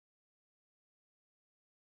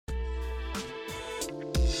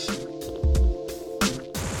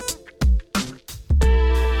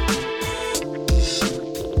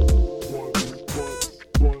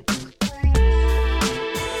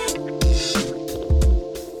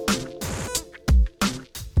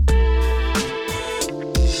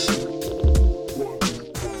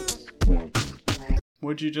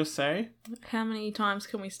would you just say? How many times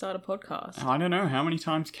can we start a podcast? I don't know. How many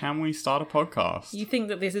times can we start a podcast? You think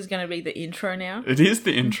that this is going to be the intro now? It is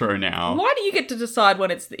the intro now. Why do you get to decide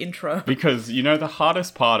when it's the intro? Because, the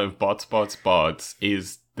hardest part of Bots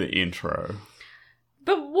is the intro.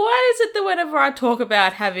 But why is it that whenever I talk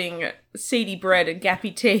about having seedy bread and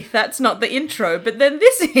gappy teeth, that's not the intro, but then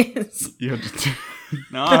this is? You're just...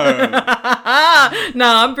 No.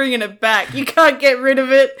 No, I'm bringing it back. You can't get rid of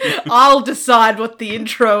it. I'll decide what the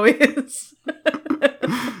intro is.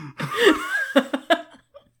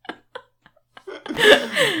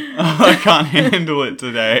 I can't handle it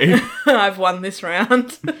today. I've won this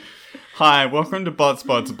round. Hi, welcome to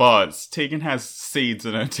Bots. Tegan has seeds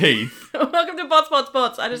in her teeth. Welcome to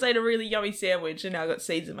Bots. I just ate a really yummy sandwich and now I've got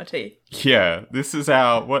seeds in my teeth. Yeah, this is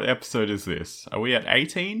what episode is this? Are we at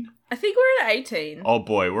 18? I think we're at 18. Oh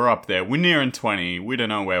boy, we're up there. We're nearing 20. We don't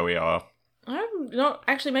know where we are. I'm not...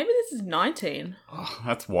 Actually, maybe this is 19. Oh,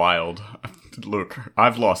 that's wild. Look,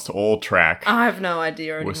 I've lost all track. I have no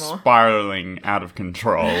idea anymore. We're spiraling out of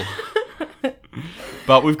control.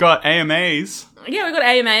 But we've got AMAs. Yeah, we've got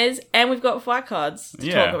AMAs and we've got fight cards to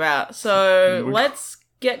talk about. So let's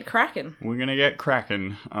get cracking. We're going to get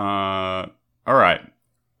cracking. All right.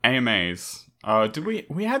 AMAs.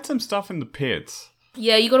 We had some stuff in the pits.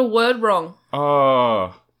 Yeah, you got a word wrong.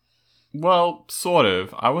 Well, sort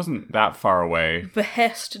of. I wasn't that far away.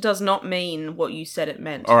 Behest does not mean what you said it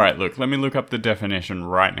meant. All right, look, let me look up the definition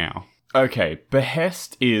right now. Okay,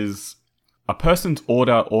 behest is a person's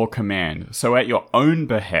order or command. So at your own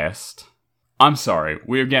behest... I'm sorry,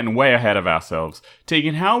 we're getting way ahead of ourselves.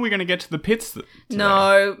 Tegan, how are we going to get to the pits today?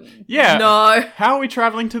 No. Yeah. No. How are we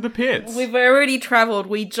travelling to the pits? We've already travelled.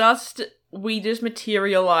 We just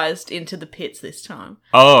materialised into the pits this time.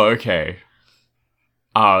 Oh, okay.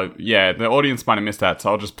 Yeah, the audience might have missed that,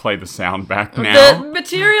 so I'll just play the sound back now. The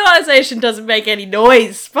materialisation doesn't make any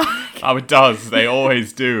noise, Spike. Oh, it does. They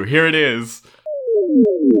always do. Here it is.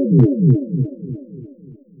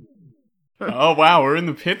 Oh, wow, we're in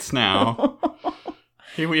the pits now.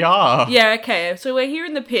 Here we are. Yeah, okay. So we're here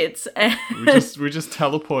in the pits. And we just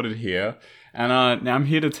teleported here. And now I'm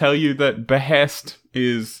here to tell you that behest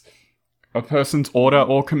is a person's order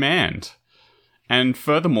or command. And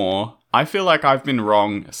furthermore, I feel like I've been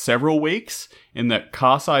wrong several weeks in that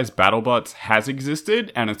car-sized BattleBots has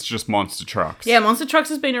existed and it's just monster trucks. Yeah, monster trucks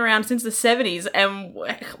has been around since the 70s and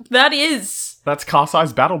that's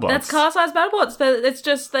car-sized BattleBots. That's car-sized BattleBots, but it's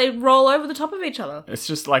just they roll over the top of each other. It's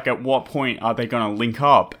just like, at what point are they going to link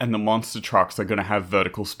up and the monster trucks are going to have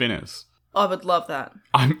vertical spinners? I would love that.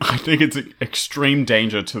 I think it's an extreme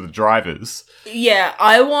danger to the drivers. Yeah,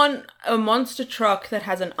 I want a monster truck that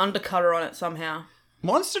has an undercutter on it somehow.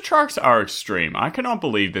 Monster trucks are extreme. I cannot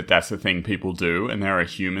believe that that's a thing people do and there are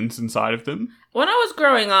humans inside of them. When I was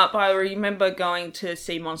growing up, I remember going to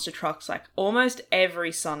see monster trucks like almost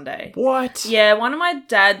every Sunday. What? Yeah, one of my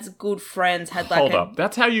dad's good friends had like Hold up,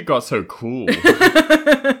 that's how you got so cool.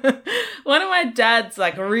 One of my dad's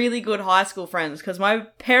like really good high school friends, because my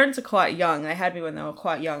parents are quite young. They had me when they were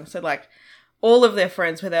quite young. So like all of their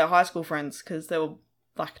friends were their high school friends because they were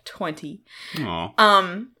like 20.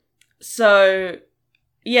 Aww. So...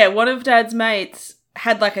 yeah, one of Dad's mates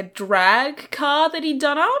had, like, a drag car that he'd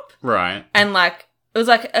done up. Right. And, like, it was,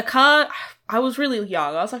 like, a car... I was really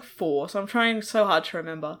young. I was, like, 4, so I'm trying so hard to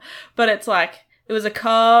remember. But it's, like, it was a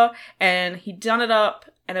car, and he'd done it up,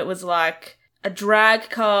 and it was, like, a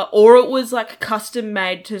drag car, or it was, like, custom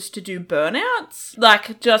made just to do burnouts.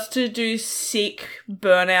 Like, just to do sick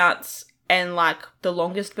burnouts and, like, the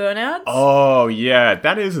longest burnouts. Oh, yeah,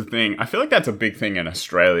 that is a thing. I feel like that's a big thing in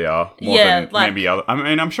Australia more than maybe other... I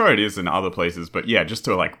mean, I'm sure it is in other places, but yeah, just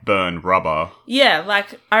to, like, burn rubber. Yeah,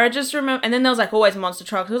 like, I just remember... And then there was, like, always monster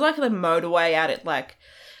trucks. It was, like, the motorway out at, like...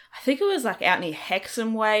 I think it was, like, out near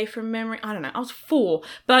Hexham Way from memory. I don't know. I was 4.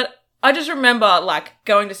 But I just remember, like,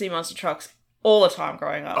 going to see monster trucks all the time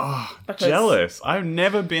growing up. Oh, jealous. I've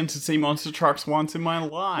never been to see monster trucks once in my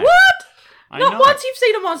life. What? I Not know. once you've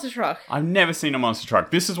seen a monster truck. I've never seen a monster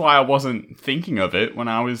truck. This is why I wasn't thinking of it when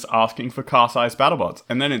I was asking for car-sized BattleBots.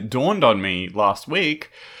 And then it dawned on me last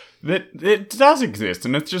week that it does exist,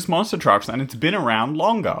 and it's just monster trucks, and it's been around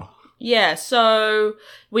longer. Yeah, so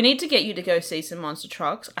we need to get you to go see some monster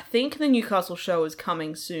trucks. I think the Newcastle show is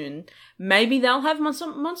coming soon. Maybe they'll have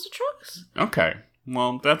monster trucks? Okay.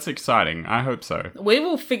 Well, that's exciting. I hope so. We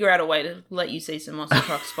will figure out a way to let you see some monster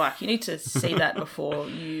trucks, Spike. You need to see that before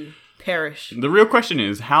you... perish. The real question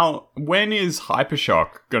is, when is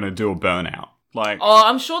Hypershock gonna do a burnout? Like, oh,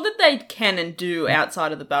 I'm sure that they can and do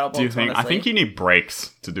outside of the BattleBots. Do you think? Honestly. I think you need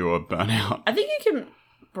brakes to do a burnout. I think you can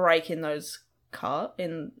brake in those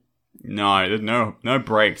No, there's no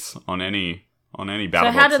brakes on any on any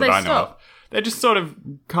BattleBots how do they that I know of. stop? They just sort of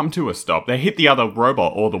come to a stop. They hit the other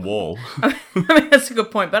robot or the wall. I mean, that's a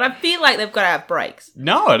good point, but I feel like they've got to have brakes.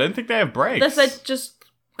 No, I don't think they have brakes. Unless they just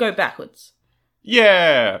go backwards.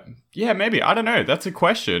 Yeah, maybe. I don't know. That's a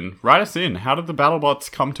question. Write us in. How did the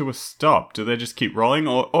BattleBots come to a stop? Do they just keep rolling?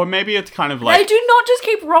 Or maybe it's kind of like... They do not just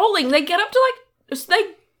keep rolling. They get up to, like... They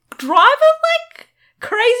drive at, like,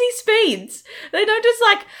 crazy speeds. They don't just,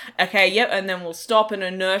 like, okay, yep, and then we'll stop and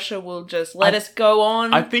inertia will just let us go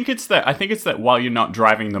on. I think it's that while you're not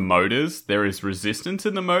driving the motors, there is resistance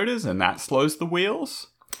in the motors, and that slows the wheels.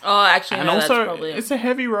 Oh, actually, And no, also, that's probably... it's a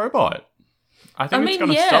heavy robot. I think it's going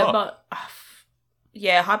to yeah, stop. but...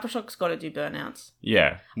 yeah, Hypershock's got to do burnouts.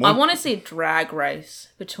 Yeah. I want to see a drag race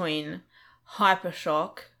between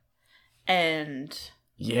Hypershock and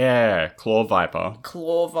Yeah, Claw Viper.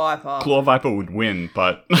 Claw Viper. Claw Viper would win,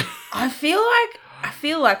 but... I feel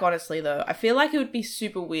like, honestly, though, I feel like it would be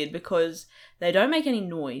super weird because they don't make any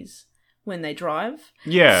noise when they drive.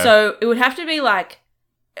 yeah. So it would have to be like,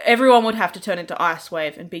 everyone would have to turn into Ice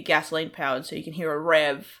Wave and be gasoline powered so you can hear a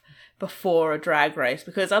rev before a drag race,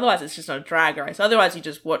 because otherwise it's just not a drag race. Otherwise you're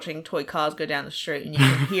just watching toy cars go down the street and you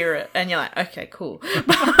can hear it and you're like, okay, cool.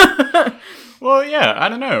 Well, yeah, I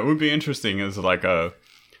don't know. It would be interesting as like a...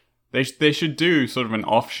 They should do sort of an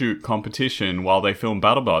offshoot competition while they film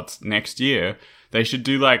BattleBots next year. They should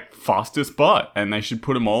do like fastest bot, and they should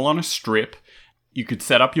put them all on a strip. You could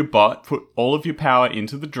set up your bot, put all of your power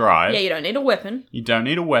into the drive. Yeah, you don't need a weapon. You don't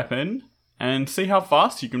need a weapon, and see how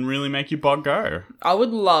fast you can really make your bot go. I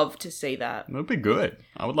would love to see that. It would be good.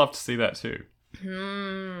 I would love to see that too.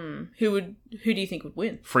 Who do you think would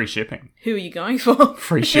win? Free shipping. Who are you going for?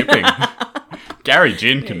 Free shipping. Gary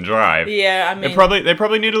Jin can drive. Yeah, I mean... They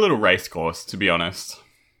probably need a little race course, to be honest.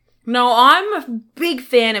 No, I'm a big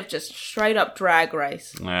fan of just straight up drag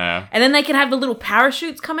race. Yeah. And then they can have the little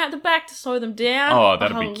parachutes come out the back to slow them down. Oh,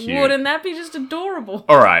 that'd be cute. Wouldn't that be just adorable?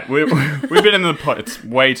 All right, we've been in the pod. It's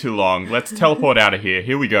way too long. Let's teleport out of here.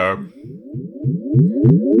 Here we go.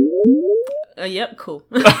 Yep, cool.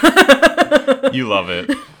 You love it.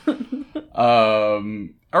 All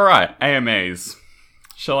right, AMAs.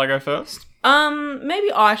 Shall I go first?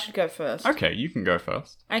 Maybe I should go first. Okay, you can go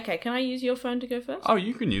first. Okay, can I use your phone to go first? Oh,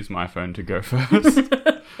 you can use my phone to go first.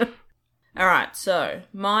 Alright, so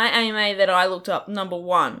my AMA that I looked up, number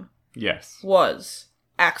 1, Yes. was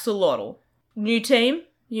Axolotl. New team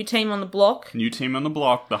on the block. New team on the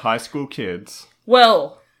block, the high school kids.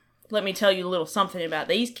 Well, let me tell you a little something about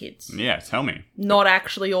these kids. Yeah, tell me. Not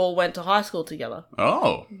actually all went to high school together.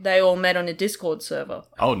 Oh. They all met on a Discord server.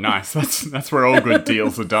 Oh, nice. That's where all good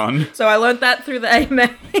deals are done. So I learned that through the AMA.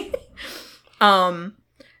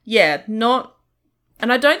 Yeah, not...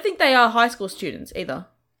 And I don't think they are high school students either.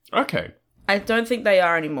 Okay. I don't think they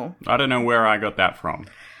are anymore. I don't know where I got that from.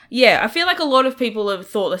 Yeah, I feel like a lot of people have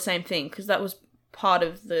thought the same thing, because that was part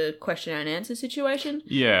of the question and answer situation.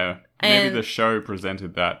 Yeah. Maybe And- the show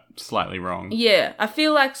presented that slightly wrong. Yeah, I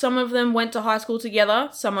feel like some of them went to high school together,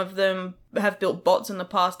 some of them have built bots in the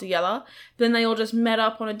past together, then they all just met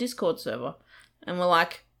up on a Discord server and were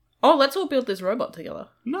like, oh, let's all build this robot together.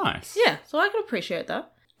 Nice. Yeah, so I can appreciate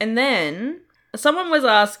that. And then someone was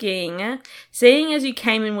asking, seeing as you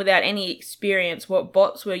came in without any experience, what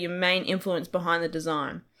bots were your main influence behind the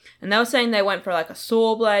design? And they were saying they went for like a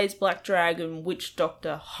Sawblaze, Black Dragon, Witch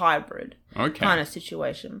Doctor hybrid Okay. kind of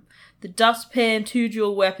situation. The dustpan, 2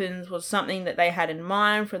 dual weapons was something that they had in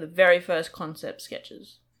mind for the very first concept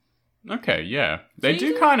sketches. Okay, yeah. They So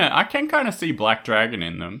you do kind of... I can kind of see Black Dragon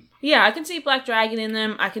in them. Yeah, I can see Black Dragon in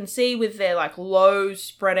them. I can see with their like low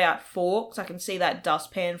spread out forks, I can see that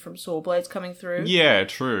dustpan from Sawblades coming through. Yeah,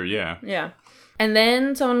 true, yeah. Yeah. And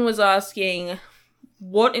then someone was asking,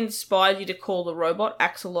 what inspired you to call the robot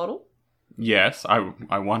Axolotl? Yes,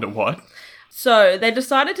 I wonder what. So they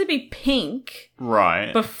decided to be pink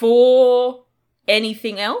Right. before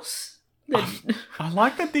anything else. I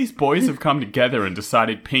like that these boys have come together and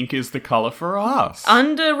decided pink is the colour for us.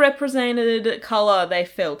 Underrepresented colour they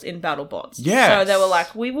felt in BattleBots. Yes. So they were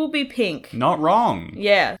like, we will be pink. Not wrong.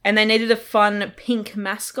 Yeah. And they needed a fun pink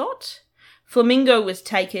mascot. Flamingo was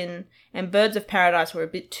taken, and Birds of Paradise were a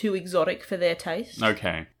bit too exotic for their taste.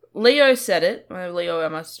 Okay. Leo said it. Leo, I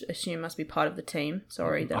must assume, must be part of the team.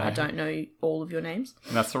 Sorry that I don't know all of your names.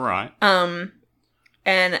 That's all right.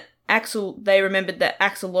 And they remembered that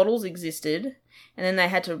axolotls existed, and then they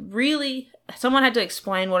had to someone had to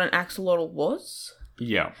explain what an axolotl was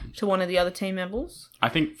Yeah. to one of the other team members. I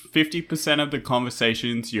think 50% of the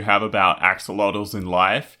conversations you have about axolotls in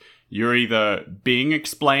life, You're either being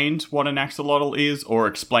explained what an axolotl is or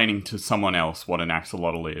explaining to someone else what an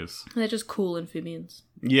axolotl is. They're just cool amphibians.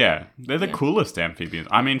 Yeah, they're the coolest amphibians.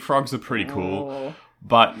 I mean, frogs are pretty cool, Oh.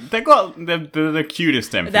 but they're the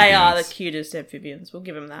cutest amphibians. They are the cutest amphibians. We'll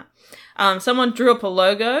give them that. Someone drew up a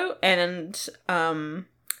logo, and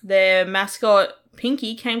their mascot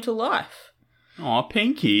Pinky came to life. Aw,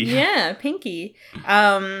 Pinky. Yeah, Pinky.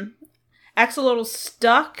 Axolotl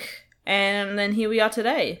stuck, and then here we are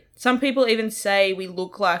today. Some people even say we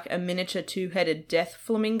look like a miniature two-headed death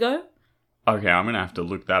flamingo. Okay, I'm gonna have to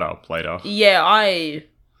look that up later. Yeah, I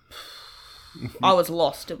was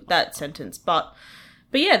lost at that sentence, but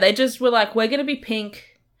yeah, they just were like, we're gonna be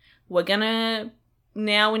pink.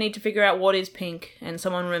 Now we need to figure out what is pink, and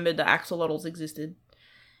someone remembered that axolotls existed.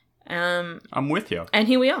 I'm with you. And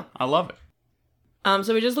here we are. I love it.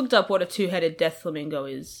 So we just looked up what a two-headed death flamingo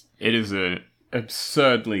is. It is an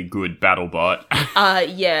absurdly good battle bot.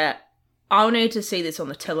 Yeah, I'll need to see this on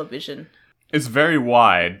the television. It's very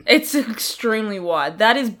wide. It's extremely wide.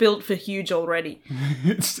 That is built for huge already.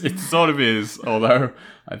 It sort of is, although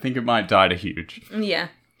I think it might die to huge. Yeah.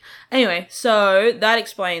 Anyway, so that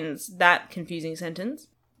explains that confusing sentence.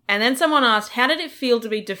 And then someone asked, how did it feel to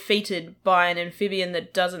be defeated by an amphibian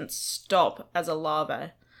that doesn't stop as a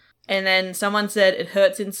larva? And then someone said, it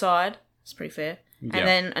hurts inside. It's pretty fair. Yeah. And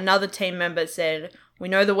then another team member said, we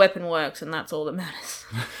know the weapon works and that's all that matters.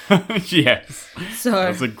 Yes. So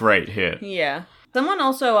That's a great hit. yeah. Someone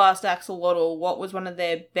also asked Axolotl what was one of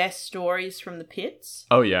their best stories from the pits.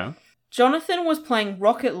 Oh, yeah? Jonathan was playing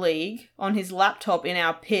Rocket League on his laptop in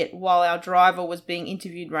our pit while our driver was being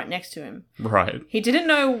interviewed right next to him. Right. He didn't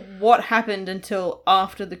know what happened until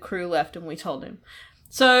after the crew left and we told him.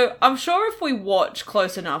 So I'm sure if we watch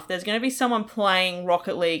close enough, there's going to be someone playing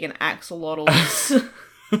Rocket League in Axolotl's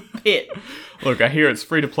pit. Look, I hear it's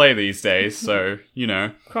free to play these days, so,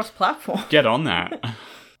 Cross-platform. get on that.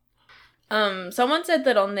 Someone said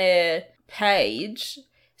that on their page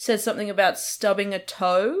says something about stubbing a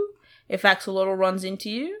toe if Axolotl runs into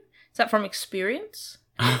you. Is that from experience?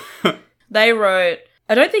 They wrote,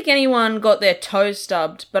 I don't think anyone got their toe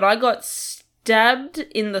stubbed, but I got stabbed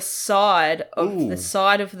in the side of Ooh. the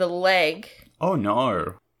side of the leg Oh,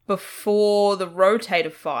 no. before the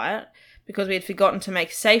rotator fight because we had forgotten to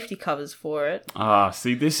make safety covers for it.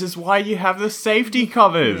 See, this is why you have the safety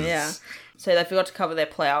covers. Yeah. So they forgot to cover their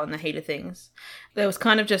plow in the heat of things. There was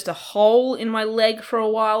kind of just a hole in my leg for a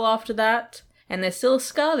while after that, and there's still a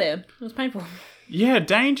scar there. It was painful. Yeah,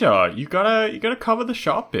 danger. You gotta cover the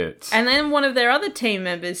sharp bits. And then one of their other team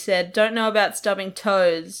members said, don't know about stubbing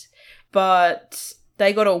toes, but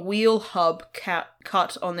they got a wheel hub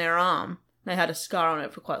cut on their arm. They had a scar on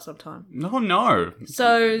it for quite some time. No.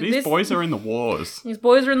 So These boys are in the wars. These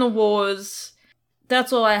boys are in the wars.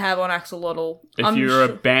 That's all I have on Axolotl. If you're a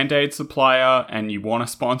Band-Aid supplier and you want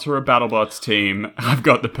to sponsor a BattleBots team, I've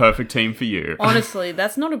got the perfect team for you. Honestly,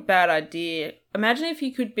 that's not a bad idea. Imagine if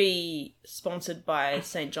you could be sponsored by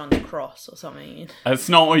St. John's Cross or something. That's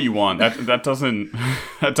not what you want. That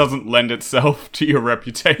doesn't lend itself to your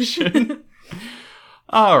reputation.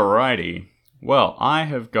 Alrighty. Well, I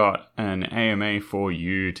have got an AMA for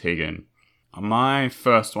you, Tegan. My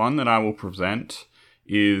first one that I will present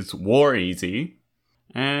is War Easy.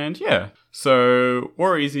 And yeah, so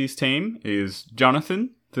War Easy's team is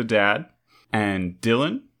Jonathan, the dad, and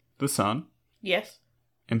Dylan, the son. Yes.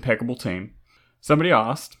 Impeccable team. Somebody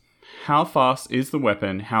asked, how fast is the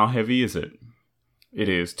weapon? How heavy is it? It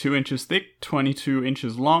is 2 inches thick, 22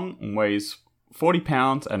 inches long, and weighs 40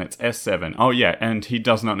 pounds, and it's S7. Oh yeah, and he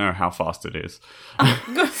does not know how fast it is.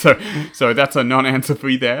 So that's a non-answer for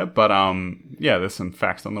you there, but yeah, there's some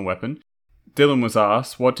facts on the weapon. Dylan was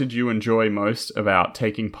asked, what did you enjoy most about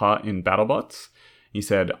taking part in BattleBots? He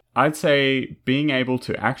said, I'd say being able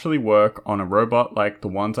to actually work on a robot like the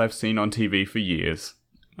ones I've seen on TV for years.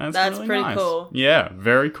 That's really pretty nice. cool. Yeah,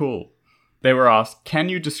 very cool. They were asked, can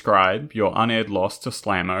you describe your unaired loss to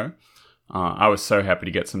Slammo? I was so happy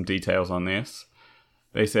to get some details on this.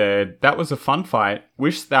 They said, that was a fun fight.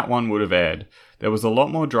 Wish that one would have aired. There was a lot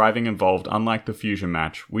more driving involved, unlike the fusion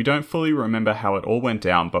match. We don't fully remember how it all went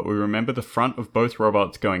down, but we remember the front of both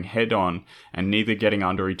robots going head on and neither getting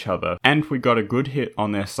under each other. And we got a good hit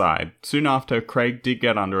on their side. Soon after, Craig did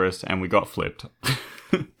get under us and we got flipped.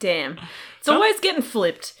 Damn. It's always getting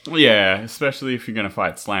flipped. Yeah, especially if you're going to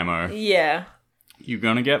fight Slammo. Yeah. You're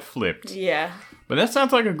going to get flipped. Yeah. But that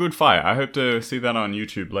sounds like a good fight. I hope to see that on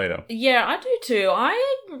YouTube later. Yeah, I do too.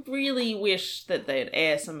 I really wish that they'd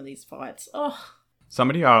air some of these fights. Oh.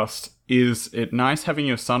 Somebody asked, is it nice having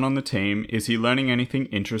your son on the team? Is he learning anything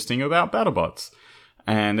interesting about BattleBots?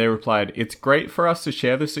 And they replied, it's great for us to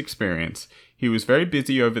share this experience. He was very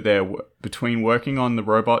busy over there between working on the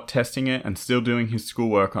robot, testing it, and still doing his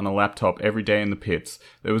schoolwork on a laptop every day in the pits.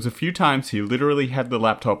 There was a few times he literally had the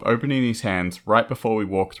laptop open in his hands right before we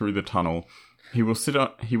walked through the tunnel. He will sit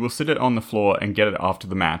it on the floor and get it after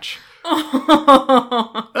the match.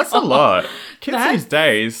 That's a lot. Kids these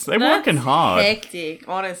days, they're working hard. Hectic,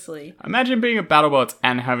 honestly. Imagine being a BattleBots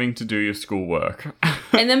and having to do your schoolwork.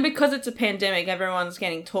 And then because it's a pandemic, everyone's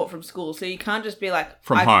getting taught from school, so you can't just be like...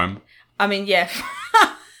 From home. I mean, yeah.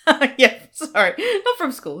 Yeah, sorry. Not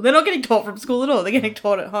from school. They're not getting taught from school at all. They're getting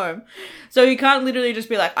taught at home. So you can't literally just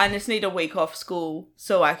be like, I just need a week off school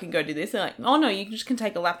so I can go do this. They're like, oh no, you just can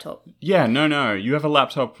take a laptop. Yeah, no. You have a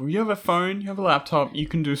laptop. You have a phone. You have a laptop. You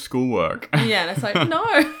can do schoolwork. Yeah, and it's like, no.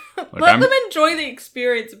 Let them enjoy the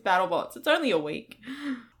experience of BattleBots. It's only a week.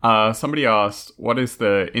 Somebody asked, what is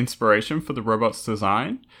the inspiration for the robot's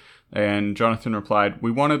design? And Jonathan replied,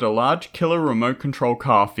 we wanted a large killer remote control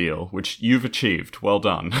car feel, which you've achieved. Well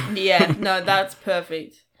done. Yeah, no, that's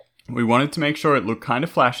perfect. We wanted to make sure it looked kind of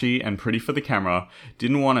flashy and pretty for the camera.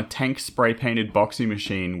 Didn't want a tank spray painted boxy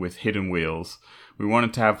machine with hidden wheels. We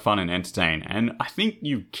wanted to have fun and entertain. And I think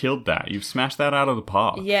you killed that. You've smashed that out of the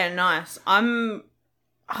park. Yeah, nice. I'm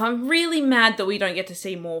really mad that we don't get to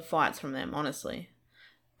see more fights from them, honestly.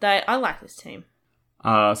 I like this team.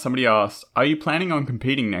 Somebody asked, are you planning on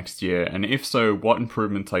competing next year? And if so, what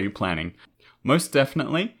improvements are you planning? Most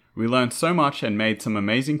definitely. We learned so much and made some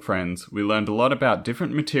amazing friends. We learned a lot about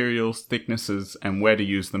different materials, thicknesses, and where to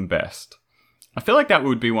use them best. I feel like that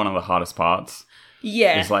would be one of the hardest parts.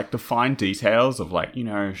 Yeah. Is like the fine details of like,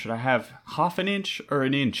 should I have half an inch or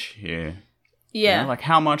an inch here? Yeah. Like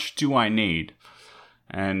how much do I need?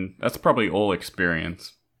 And that's probably all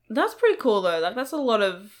experience. That's pretty cool though. Like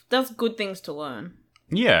that's good things to learn.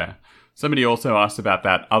 Yeah. Somebody also asked about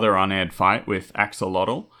that other unaired fight with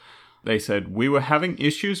Axolotl. They said, we were having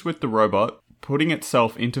issues with the robot putting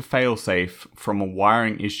itself into failsafe from a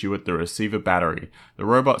wiring issue at the receiver battery. The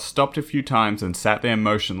robot stopped a few times and sat there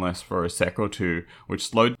motionless for a sec or two, which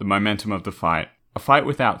slowed the momentum of the fight. A fight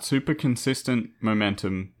without super consistent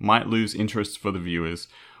momentum might lose interest for the viewers.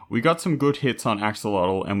 We got some good hits on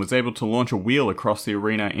Axolotl and was able to launch a wheel across the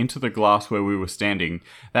arena into the glass where we were standing.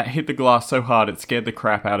 That hit the glass so hard it scared the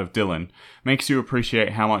crap out of Dylan. Makes you appreciate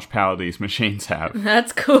how much power these machines have.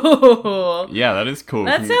 That's cool. Yeah, that is cool.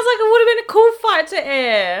 That sounds like it would have been a cool fight to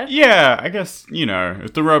air. Yeah, I guess,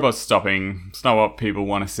 if the robot's stopping, it's not what people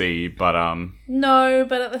want to see, but No,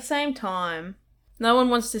 but at the same time... No one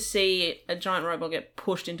wants to see a giant robot get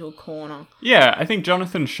pushed into a corner. Yeah, I think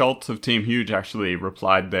Jonathan Schultz of Team Huge actually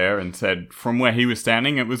replied there and said from where he was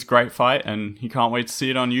standing, it was a great fight and he can't wait to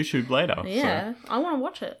see it on YouTube later. Yeah, so. I want to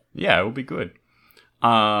watch it. Yeah, it will be good.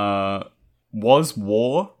 Was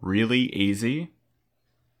war really easy?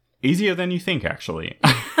 Easier than you think, actually.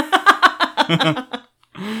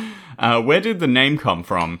 Where did the name come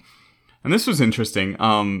from? And this was interesting.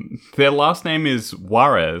 Their last name is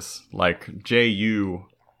Juarez, like Juarez.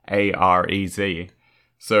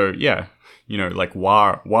 So, yeah, like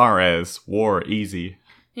Juarez, war easy.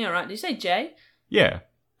 Yeah, right. Did you say J? Yeah.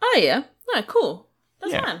 Oh, yeah. No, cool.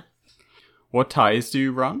 That's fine. What tires do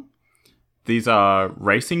you run? These are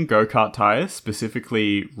racing go-kart tires,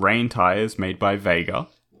 specifically rain tires made by Vega.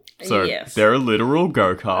 So, they're a literal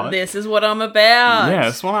go-kart. This is what I'm about. Yeah,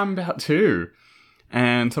 that's what I'm about too.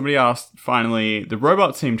 And somebody asked, finally, the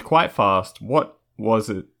robot seemed quite fast. What was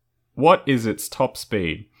it? What is its top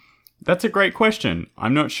speed? That's a great question.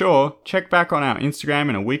 I'm not sure. Check back on our Instagram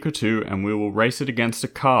in a week or two and we will race it against a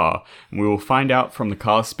car. And we will find out from the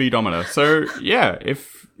car's speedometer. So, yeah,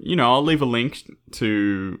 if, I'll leave a link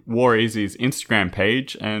to War Easy's Instagram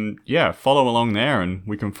page and, yeah, follow along there and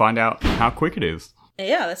we can find out how quick it is.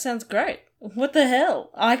 Yeah, that sounds great. What the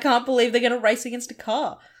hell? I can't believe they're going to race against a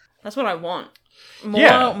car. That's what I want.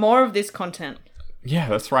 More of this content. Yeah,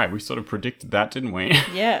 that's right. We sort of predicted that, didn't we?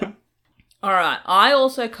 Yeah. All right. I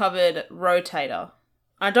also covered Rotator.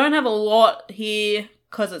 I don't have a lot here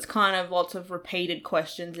because it's kind of lots of repeated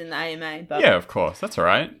questions in the AMA. But yeah, of course. That's all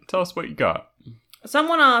right. Tell us what you got.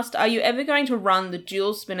 Someone asked, are you ever going to run the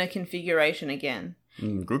dual spinner configuration again?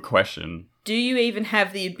 Good question. Do you even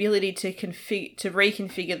have the ability to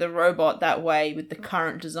reconfigure the robot that way with the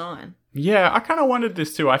current design? Yeah, I kind of wondered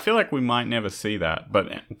this too. I feel like we might never see that.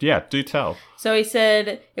 But yeah, do tell. So he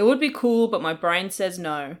said, it would be cool, but my brain says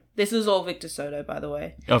no. This is all Victor Soto, by the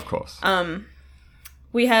way. Of course.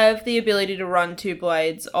 We have the ability to run two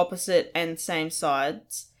blades opposite and same-sided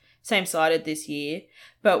this year,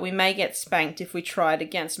 but we may get spanked if we try it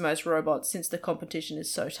against most robots since the competition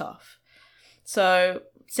is so tough. So,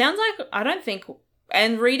 sounds like I don't think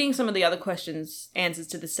And reading some of the other answers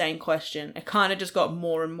to the same question, it kind of just got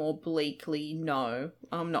more and more bleakly, no,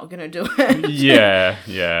 I'm not going to do it. Yeah.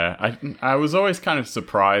 I was always kind of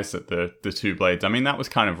surprised at the two blades. I mean, that was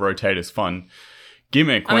kind of Rotator's fun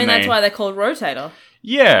gimmick. That's why they're called Rotator.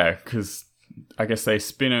 Yeah, because I guess they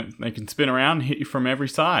can spin around and hit you from every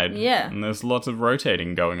side. Yeah. And there's lots of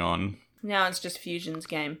rotating going on. Now it's just Fusion's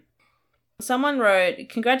game. Someone wrote,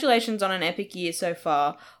 congratulations on an epic year so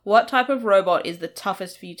far. What type of robot is the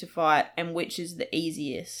toughest for you to fight and which is the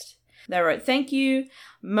easiest? They wrote, thank you.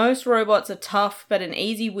 Most robots are tough, but an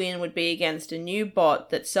easy win would be against a new bot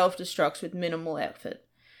that self-destructs with minimal effort.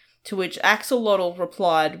 To which Axolotl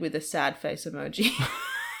replied with a sad face emoji.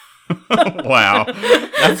 Wow.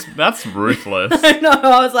 That's ruthless. I know,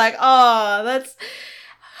 I was like, oh, that's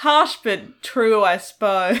harsh but true, I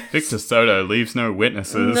suppose. Victor Soto leaves no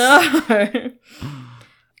witnesses. No.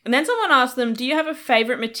 And then someone asked them, do you have a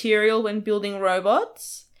favourite material when building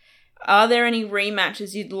robots? Are there any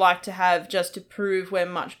rematches you'd like to have just to prove we're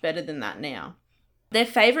much better than that now? Their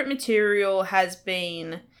favourite material has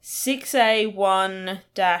been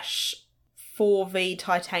 6A1-4V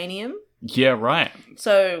titanium. Yeah, right.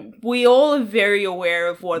 So we all are very aware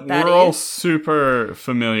of what that is. We're all super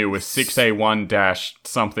familiar with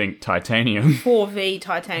 6A1-something titanium. 4V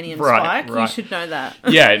titanium spike. You should know that.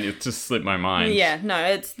 Yeah, it just slipped my mind. Yeah, no,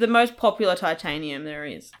 it's the most popular titanium there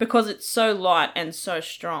is because it's so light and so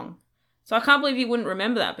strong. So I can't believe you wouldn't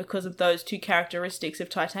remember that because of those two characteristics of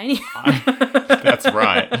titanium. That's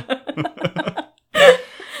right.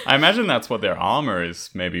 I imagine that's what their armor is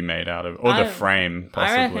maybe made out of. Or the frame,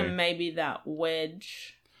 possibly. I reckon maybe that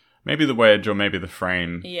wedge. Maybe the wedge or maybe the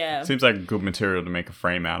frame. Yeah. Seems like a good material to make a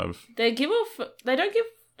frame out of. Do they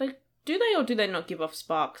or do they not give off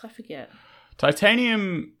sparks? I forget.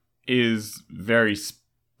 Titanium is very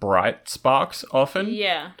bright sparks often.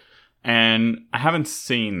 Yeah. And I haven't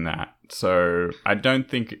seen that. So I don't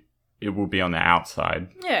think it will be on the outside.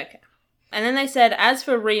 Yeah, okay. And then they said, as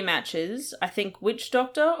for rematches, I think Witch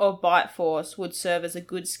Doctor or Bite Force would serve as a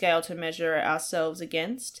good scale to measure ourselves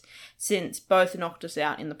against, since both knocked us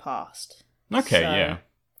out in the past. Okay, yeah.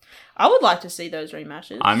 I would like to see those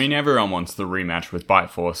rematches. I mean, everyone wants the rematch with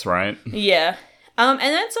Bite Force, right? Yeah. And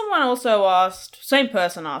then someone also asked, same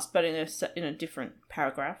person asked, but in a different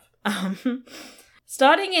paragraph.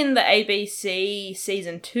 Starting in the ABC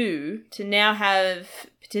Season 2 to now have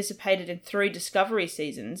participated in 3 Discovery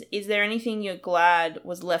seasons, is there anything you're glad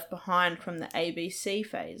was left behind from the ABC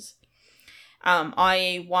phase?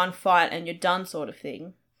 I.e. one fight and you're done sort of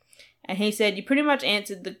thing. And he said, you pretty much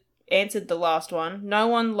answered the last one. No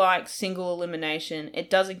one likes single elimination. It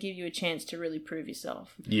doesn't give you a chance to really prove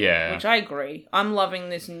yourself. Yeah. Which I agree. I'm loving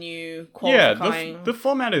this new qualifying. Yeah, the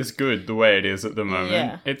format is good the way it is at the moment.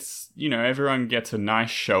 Yeah. It's, everyone gets a nice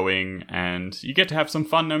showing and you get to have some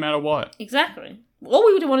fun no matter what. Exactly. All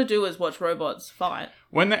we would want to do is watch robots fight.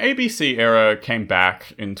 When the ABC era came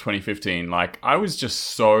back in 2015, I was just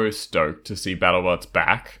so stoked to see BattleBots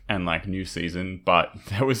back and, new season, but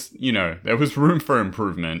there was room for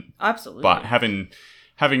improvement. Absolutely. But having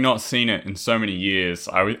not seen it in so many years,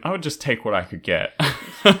 I would just take what I could get.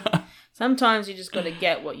 Sometimes you just got to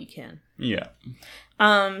get what you can. Yeah.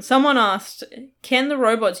 Someone asked, can the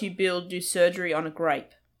robots you build do surgery on a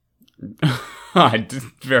grape? I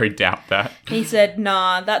very doubt that. He said,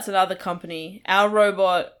 nah, that's another company. Our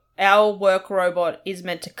work robot is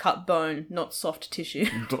meant to cut bone, not soft tissue.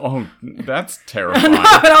 Oh, that's terrifying. No,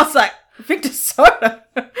 and I was like, Victor Soto.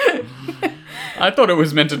 I thought it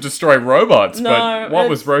was meant to destroy robots, no, but what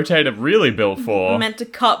was Rotator really built for? Meant to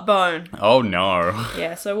cut bone. Oh, no.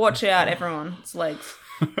 Yeah, so watch out, everyone. It's legs.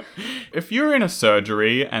 If you're in a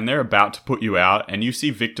surgery and they're about to put you out and you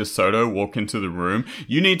see Victor Soto walk into the room,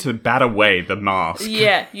 you need to bat away the mask.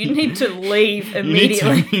 Yeah, you need to leave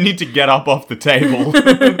immediately. You need to get up off the table.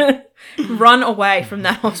 Run away from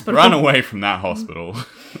that hospital. Run away from that hospital.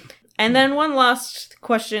 And then one last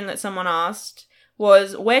question that someone asked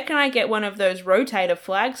was, where can I get one of those Rotator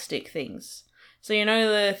flag stick things? So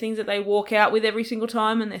the things that they walk out with every single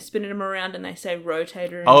time and they're spinning them around and they say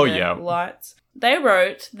Rotator in the lights. They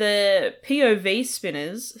wrote the POV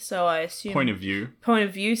spinners, so I assume point of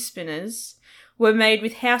view spinners, were made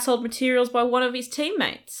with household materials by one of his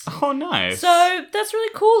teammates. Oh, nice. So that's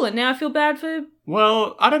really cool, and now I feel bad for...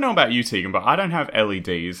 Well, I don't know about you, Tegan, but I don't have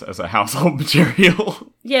LEDs as a household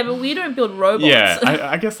material. Yeah, but we don't build robots. Yeah,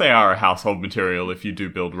 I guess they are a household material if you do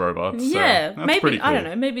build robots. Yeah, so maybe, pretty cool. I don't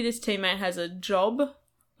know, maybe this teammate has a job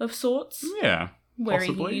of sorts. Yeah, where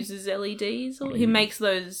possibly. He uses LEDs, or he makes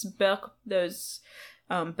those belt buckles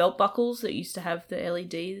that used to have the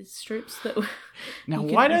LED strips that. Now,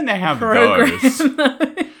 why don't they have those?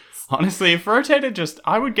 Honestly, if Rotator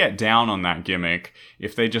I would get down on that gimmick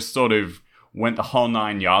if they just sort of went the whole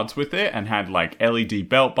 9 yards with it and had like LED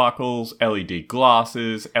belt buckles, LED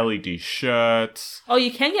glasses, LED shirts. Oh,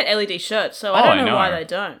 you can get LED shirts, so I don't know why they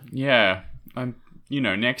don't. Yeah.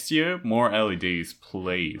 Next year, more LEDs,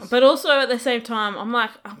 please. But also at the same time, I'm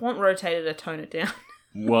like, I want Rotator to tone it down.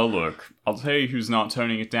 Well, look, I'll tell you who's not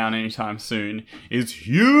toning it down anytime soon is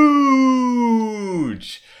Huge!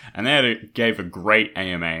 And they gave a great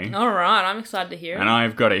AMA. All right, I'm excited to hear it. And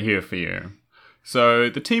I've got it here for you. So,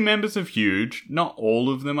 the team members of Huge, not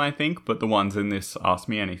all of them, I think, but the ones in this Ask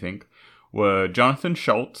Me Anything, were Jonathan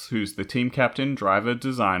Schultz, who's the team captain, driver,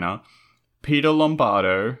 designer, Peter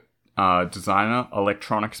Lombardo, designer,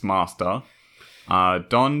 electronics master,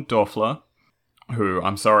 Don Dorfler, who,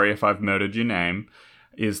 I'm sorry if I've murdered your name,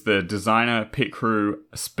 is the designer, pit crew,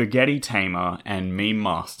 spaghetti tamer, and meme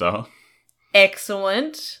master.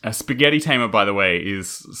 Excellent. A spaghetti tamer, by the way,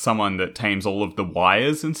 is someone that tames all of the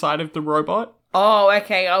wires inside of the robot. Oh,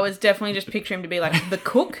 okay. I was definitely just picturing him to be like the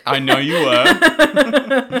cook. I know you were.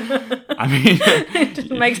 I mean, just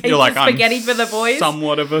makes you're like, spaghetti I'm for the boys.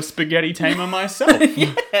 Somewhat of a spaghetti tamer myself.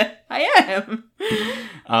 Yeah, I am.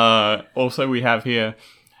 Also, we have here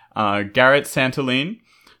Garrett Santolin,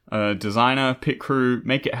 designer, pit crew,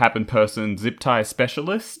 make it happen person, zip tie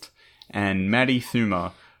specialist, and Maddie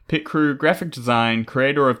Thuma, pit crew, graphic design,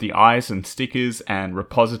 creator of the eyes and stickers, and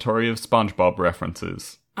repository of SpongeBob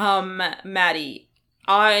references. Maddie,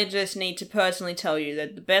 I just need to personally tell you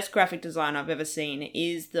that the best graphic design I've ever seen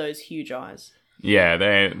is those huge eyes. Yeah,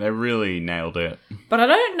 they really nailed it. But I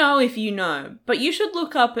don't know if you know, but you should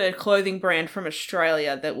look up a clothing brand from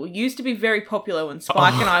Australia that used to be very popular when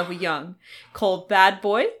Spike and I were young, called Bad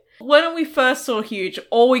Boy. When we first saw Huge,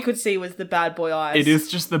 all we could see was the Bad Boy eyes. It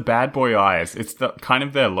is just the Bad Boy eyes. It's kind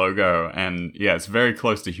of their logo, and yeah, it's very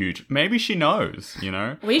close to Huge. Maybe she knows,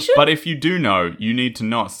 We should. But if you do know, you need to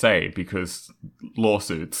not say, because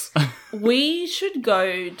lawsuits. We should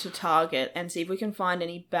go to Target and see if we can find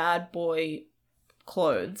any Bad Boy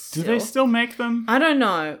clothes. Do they still make them? I don't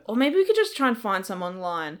know. Or maybe we could just try and find some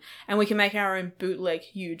online and we can make our own bootleg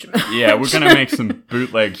Huge merch. Yeah, we're going to make some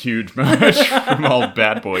bootleg Huge merch from old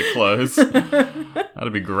Bad Boy clothes.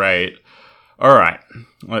 That'd be great. All right,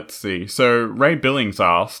 let's see. So Ray Billings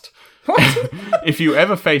asked, if you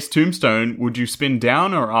ever face Tombstone, would you spin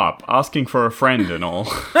down or up? Asking for a friend and all.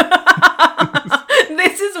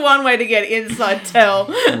 This is one way to get inside tell.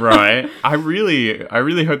 Right. I really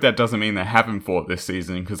hope that doesn't mean they haven't fought this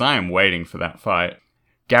season, because I am waiting for that fight.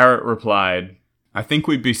 Garrett replied, I think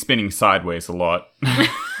we'd be spinning sideways a lot.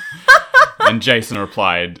 And Jason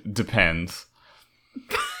replied, depends.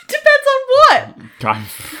 Depends on what?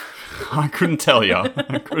 I couldn't tell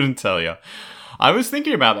you. I was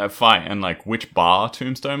thinking about that fight and like which bar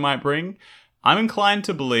Tombstone might bring. I'm inclined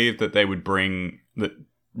to believe that that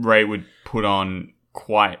Ray would put on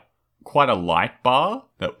quite a light bar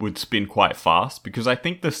that would spin quite fast, because I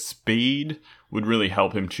think the speed would really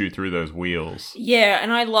help him chew through those wheels. Yeah,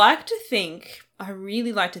 and I really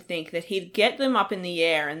like to think that he'd get them up in the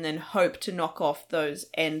air and then hope to knock off those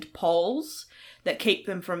end poles that keep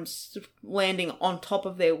them from landing on top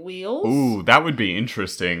of their wheels. Ooh, that would be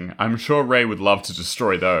interesting. I'm sure Ray would love to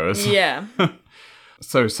destroy those. Yeah.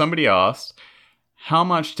 So somebody asked, how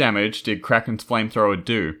much damage did Kraken's flamethrower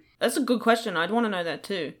do? That's a good question. I'd want to know that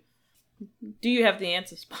too. Do you have the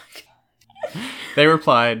answer, Spike? They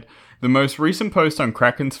replied, the most recent post on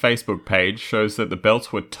Kraken's Facebook page shows that the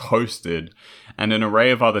belts were toasted, and an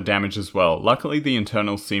array of other damage as well. Luckily, the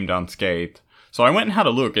internals seemed unscathed. So I went and had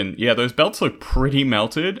a look, and yeah, those belts look pretty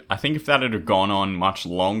melted. I think if that had gone on much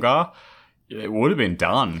longer, it would have been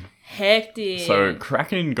done. Hectic. So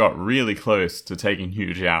Kraken got really close to taking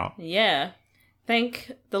Huge out. Yeah.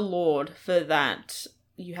 Thank the Lord for that.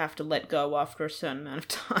 You have to let go after a certain amount of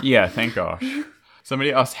time. Yeah, thank gosh.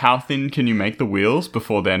 Somebody asked, how thin can you make the wheels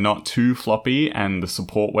before they're not too floppy and the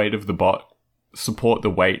support the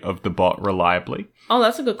weight of the bot reliably? Oh,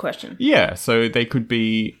 that's a good question. Yeah, so they could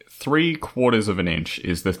be 3/4 of an inch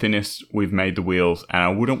is the thinnest we've made the wheels, and I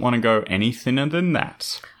wouldn't want to go any thinner than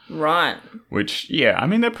that. Right. Which, yeah, I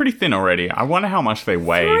mean, they're pretty thin already. I wonder how much they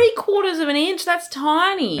weigh. 3/4 of an inch? That's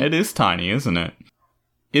tiny. It is tiny, isn't it?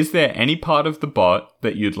 Is there any part of the bot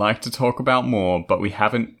that you'd like to talk about more, but we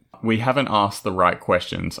haven't asked the right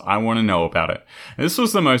questions? I want to know about it. This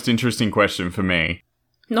was the most interesting question for me.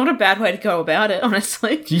 Not a bad way to go about it,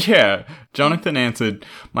 honestly. Yeah. Jonathan answered,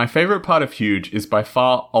 my favorite part of Huge is by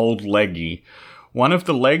far Old Leggy. One of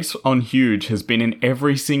the legs on Huge has been in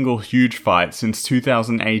every single Huge fight since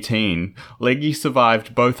 2018. Leggy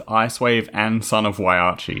survived both Ice Wave and Son of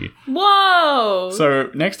Waiachi. Whoa! So,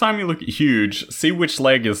 next time you look at Huge, see which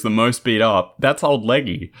leg is the most beat up. That's old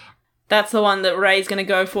Leggy. That's the one that Ray's gonna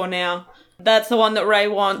go for now. That's the one that Ray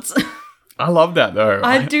wants. I love that, though.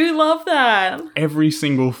 I do love that. Every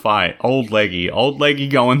single fight, old Leggy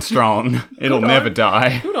going strong. It'll never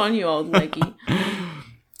die. Good on you, old Leggy.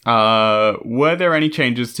 Were there any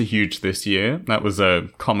changes to Huge this year? That was a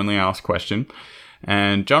commonly asked question.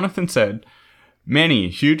 And Jonathan said, many.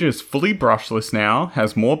 Huge is fully brushless now,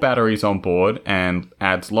 has more batteries on board, and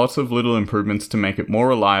adds lots of little improvements to make it more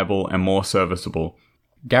reliable and more serviceable.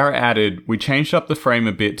 Garrett added, we changed up the frame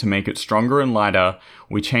a bit to make it stronger and lighter.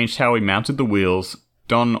 We changed how we mounted the wheels.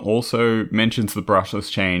 Don also mentions the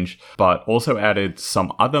brushless change, but also added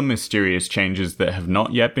some other mysterious changes that have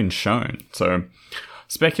not yet been shown. So,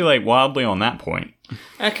 speculate wildly on that point.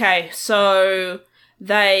 Okay, so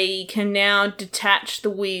they can now detach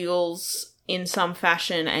the wheels in some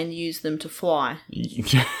fashion and use them to fly.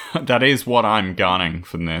 That is what I'm garnering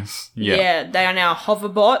from this. Yeah, they are now a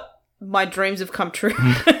hoverbot. My dreams have come true.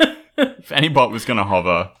 If any bot was going to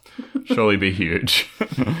hover, surely be Huge.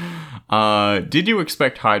 Did you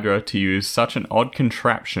expect Hydra to use such an odd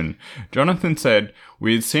contraption? Jonathan said,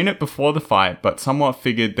 we had seen it before the fight, but somewhat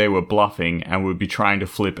figured they were bluffing and would be trying to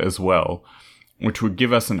flip as well, which would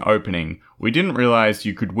give us an opening. We didn't realize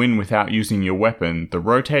you could win without using your weapon. The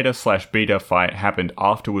rotator/beater fight happened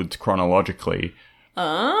afterwards chronologically.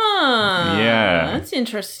 Ah. Yeah. That's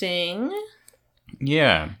interesting.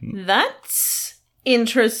 Yeah. That's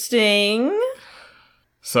interesting.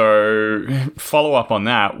 So, follow up on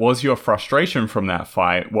that. Was your frustration from that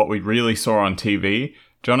fight what we really saw on TV?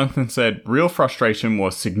 Jonathan said, real frustration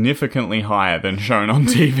was significantly higher than shown on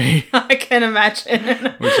TV. I can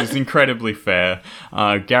imagine. Which is incredibly fair.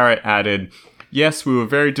 Garrett added, yes, we were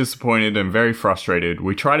very disappointed and very frustrated.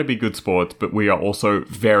 We try to be good sports, but we are also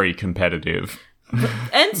very competitive.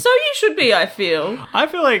 And so you should be, I feel. I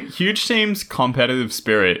feel like Huge Team's competitive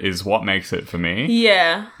spirit is what makes it for me.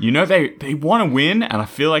 Yeah. You know, they want to win, and I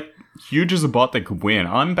feel like Huge is a bot that could win.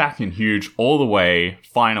 I'm backing Huge all the way.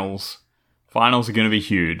 Finals are going to be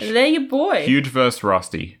huge. They're your boy. Huge versus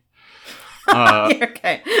Rusty. Yeah,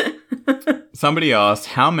 okay. Somebody asked,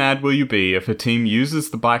 how mad will you be if a team uses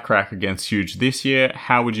the bike rack against Huge this year?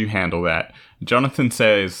 How would you handle that? Jonathan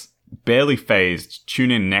says, barely phased.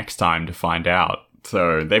 Tune in next time to find out.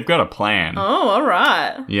 So they've got a plan. Oh, all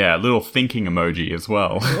right. Yeah, a little thinking emoji as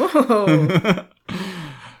well. Oh.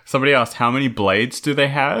 Somebody asked, how many blades do they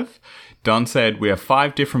have? Don said, we have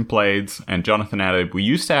 5 different blades, and Jonathan added, we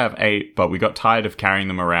used to have 8, but we got tired of carrying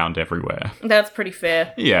them around everywhere. That's pretty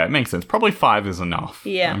fair. Yeah, it makes sense. Probably 5 is enough.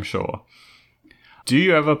 Yeah. I'm sure. Do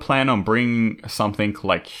you ever plan on bringing something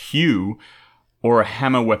like Hue or a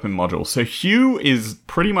hammer weapon module? So Hue is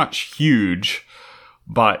pretty much huge,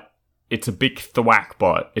 but it's a big thwack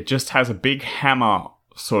bot. It just has a big hammer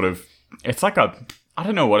sort of... It's like a... I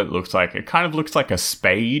don't know what it looks like. It kind of looks like a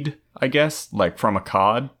spade, I guess, like from a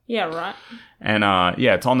card. Yeah, right. And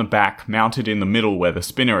yeah, it's on the back, mounted in the middle where the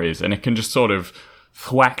spinner is, and it can just sort of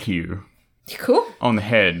thwack you Cool. on the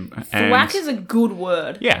head. Thwack is a good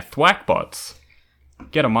word. Yeah, thwack bots.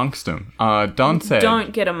 Get amongst them. Don said...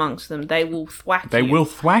 Don't get amongst them. They will thwack you. They will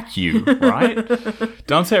thwack you, right?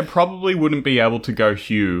 Don said probably wouldn't be able to go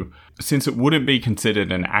Hue since it wouldn't be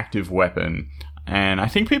considered an active weapon. And I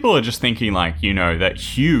think people are just thinking, like, you know, that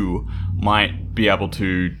Hue might be able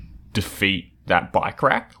to defeat that bike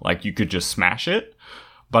rack. Like, you could just smash it,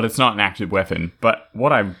 but it's not an active weapon. But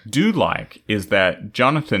what I do like is that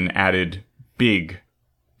Jonathan added big,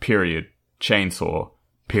 period, chainsaw,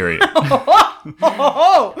 period.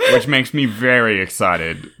 Which makes me very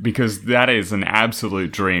excited, because that is an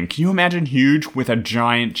absolute dream. Can you imagine Huge with a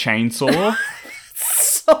giant chainsaw?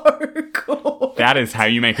 So cool. That is how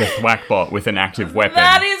you make a thwack bot with an active weapon.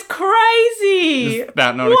 That is crazy. Is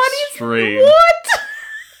that not extreme? What?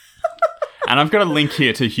 And I've got a link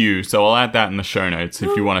here to Hue, so I'll add that in the show notes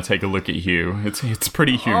if you want to take a look at Hue. It's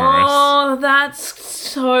pretty humorous. Oh, that's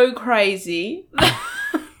so crazy.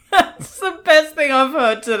 That's the best thing I've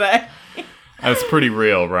heard today. That's pretty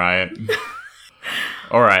real, right?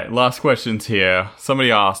 Alright, last questions here.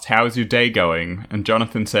 Somebody asked, how is your day going? And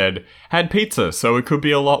Jonathan said, had pizza, so it could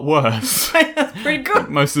be a lot worse. That's pretty good.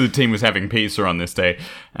 Most of the team was having pizza on this day.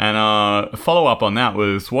 And a follow-up on that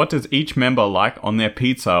was, what does each member like on their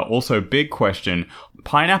pizza? Also, big question,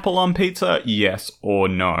 pineapple on pizza, yes or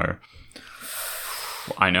no?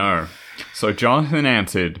 I know. So Jonathan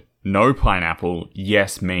answered, no pineapple,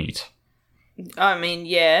 yes meat. I mean,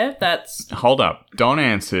 yeah, that's... Hold up. Don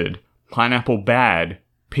answered, Pineapple bad.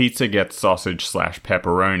 Pizza gets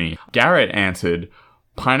sausage/pepperoni. Garrett answered,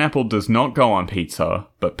 pineapple does not go on pizza,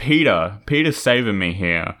 but Peter's saving me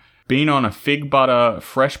here. Being on a fig butter,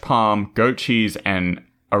 fresh parm, goat cheese, and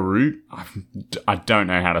I don't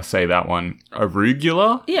know how to say that one.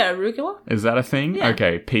 Arugula? Yeah, arugula. Is that a thing? Yeah.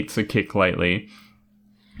 Okay, pizza kick lately.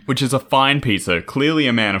 Which is a fine pizza, clearly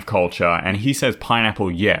a man of culture, and he says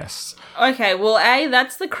pineapple yes. Okay, well, A,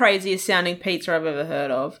 that's the craziest sounding pizza I've ever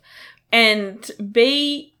heard of. And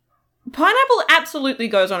B, pineapple absolutely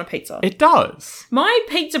goes on a pizza. It does. My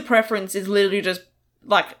pizza preference is literally just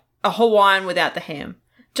like a Hawaiian without the ham.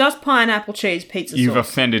 Just pineapple cheese pizza You've sauce.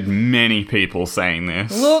 offended many people saying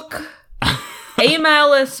this. Look,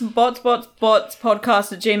 email us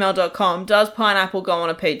botsbotspodcast@gmail.com. Does pineapple go on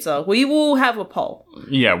a pizza? We will have a poll.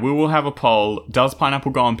 Yeah, we will have a poll. Does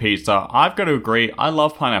pineapple go on pizza? I've got to agree. I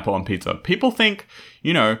love pineapple on pizza. People think,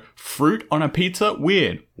 fruit on a pizza?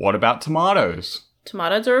 Weird. What about tomatoes?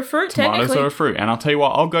 Tomatoes are a fruit, Tomatoes technically. are a fruit. And I'll tell you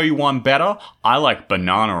what, I'll go you one better. I like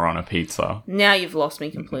banana on a pizza. Now you've lost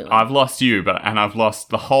me completely. I've lost you, and I've lost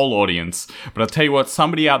the whole audience. But I'll tell you what,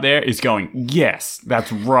 somebody out there is going, yes,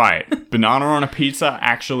 that's right. Banana on a pizza,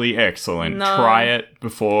 actually excellent. No. Try it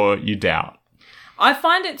before you doubt. I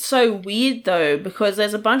find it so weird, though, because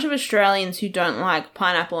there's a bunch of Australians who don't like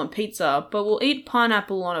pineapple on pizza, but will eat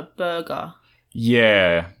pineapple on a burger.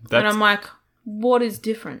 Yeah. And I'm like, what is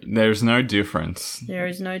different? There's no difference. There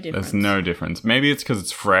is no difference. There's no difference. Maybe it's because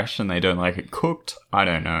it's fresh and they don't like it cooked. I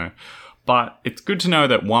don't know. But it's good to know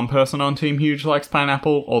that one person on Team Huge likes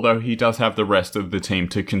pineapple, although he does have the rest of the team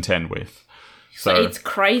to contend with. So it's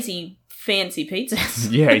crazy fancy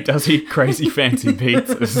pizzas. Yeah, he does eat crazy fancy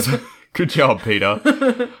pizzas. Good job, Peter.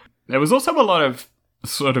 There was also a lot of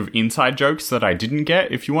sort of inside jokes that I didn't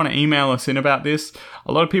get. If you want to email us in about this,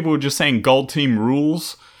 a lot of people were just saying Gold Team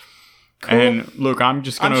rules. Cool. And look, I'm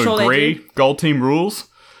just going to agree. Gold Team rules.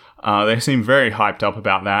 They seem very hyped up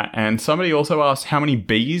about that. And somebody also asked how many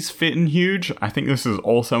bees fit in Huge. I think this is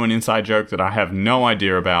also an inside joke that I have no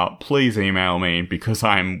idea about. Please email me because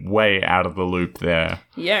I'm way out of the loop there.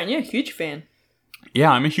 Yeah, and you're a huge fan.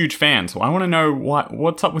 Yeah, I'm a huge fan, so I want to know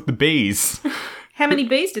what's up with the bees. How many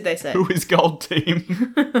bees did they say? Who is Gold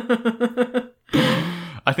Team?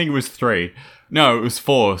 I think it was 3. No, it was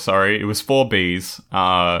 4, sorry. It was 4 bees.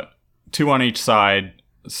 2 on each side,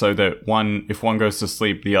 so that if one goes to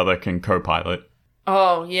sleep, the other can co-pilot.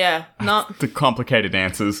 Oh, yeah. Not the complicated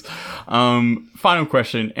answers. Final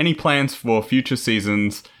question. Any plans for future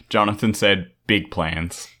seasons? Jonathan said, big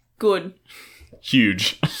plans. Good.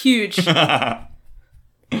 Huge. Huge.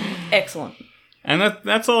 Excellent. And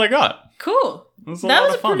that's all I got. Cool. That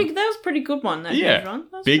was a pretty good one. That yeah. One.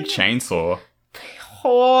 Big chainsaw.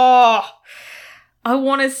 Oh, I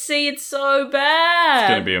want to see it so bad. It's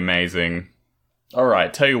going to be amazing. All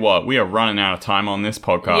right, tell you what, we are running out of time on this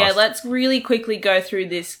podcast. Yeah, let's really quickly go through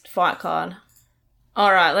this fight card.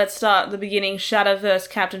 All right, let's start at the beginning. Shatter versus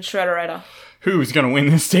Captain Shredderator. Who's going to win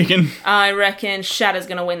this, Deacon? I reckon Shatter's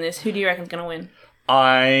going to win this. Who do you reckon's going to win?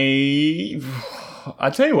 I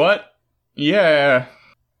tell you what, yeah,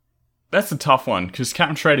 that's a tough one because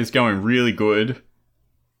Captain Shred is going really good.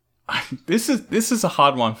 This is a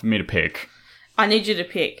hard one for me to pick. I need you to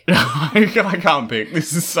pick. I can't pick.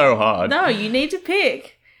 This is so hard. No, you need to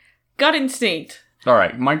pick. Gut instinct. All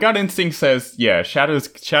right, my gut instinct says, yeah,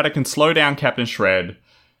 Shatter can slow down Captain Shred.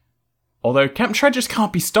 Although Captain Shred just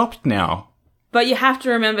can't be stopped now. But you have to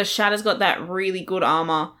remember Shatter's got that really good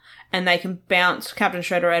armor, and they can bounce Captain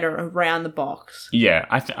Shredderator around the box. Yeah,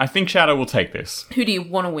 I think Shatter will take this. Who do you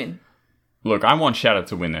want to win? Look, I want Shatter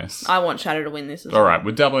to win this. I want Shatter to win this as well. All right,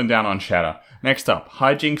 we're doubling down on Shatter. Next up,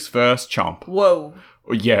 Hijinks versus Chomp. Whoa.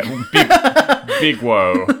 Yeah, big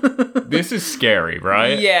whoa. This is scary,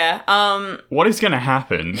 right? Yeah. What is going to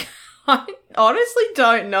happen? I honestly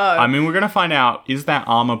don't know. I mean, we're going to find out, is that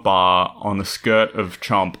armor bar on the skirt of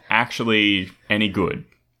Chomp actually any good?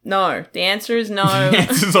 No. The answer is no. The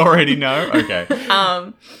answer's already no? Okay.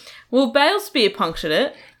 Well, Bale Spear punctured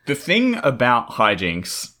it. The thing about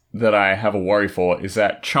Hijinks that I have a worry for is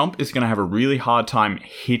that Chomp is going to have a really hard time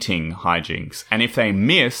hitting Hijinks. And if they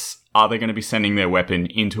miss, are they going to be sending their weapon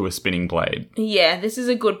into a spinning blade? Yeah, this is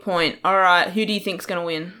a good point. All right, who do you think's going to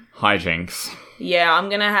win? Hijinks. Yeah, I'm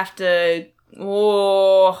going to have to...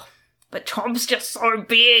 Oh, but Chomp's just so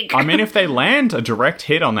big. I mean, if they land a direct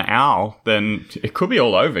hit on the owl, then it could be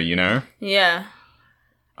all over, you know? Yeah.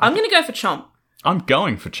 I'm going to go for Chomp. I'm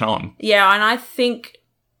going for Chomp. Yeah, and I think...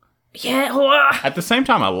 Yeah. At the same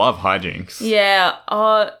time, I love Hijinks. Yeah.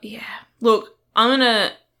 Yeah. Look,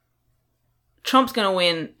 Chomp's going to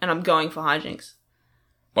win, and I'm going for Hijinks.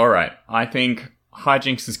 All right. I think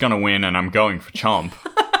Hijinks is going to win, and I'm going for Chomp.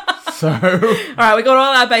 So, Alright, we got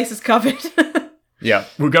all our bases covered. yeah,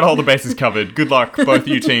 we've got all the bases covered. Good luck, both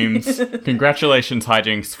you teams. Congratulations,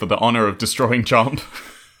 Hijinks, for the honor of destroying Chomp.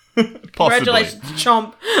 Congratulations,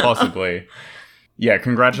 Chomp. Possibly. Yeah,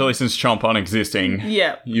 congratulations, Chomp, on existing.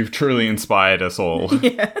 Yeah. You've truly inspired us all.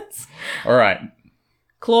 Yes. All right.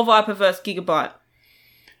 Claw Viper versus Gigabyte.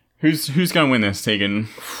 Who's going to win this, Tegan?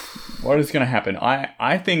 What is going to happen?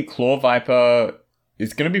 I think Claw Viper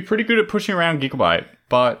is going to be pretty good at pushing around Gigabyte,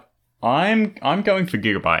 but I'm going for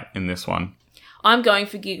Gigabyte in this one. I'm going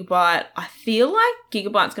for Gigabyte. I feel like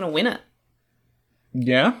Gigabyte's going to win it.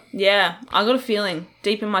 Yeah? Yeah, I got a feeling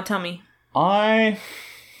deep in my tummy. Yeah,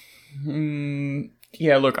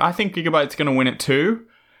 look, I think Gigabyte's going to win it too.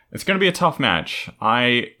 It's going to be a tough match.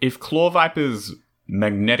 If Claw Viper's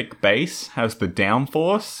magnetic base has the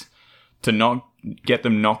downforce to not get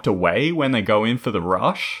them knocked away when they go in for the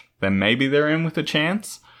rush, then maybe they're in with a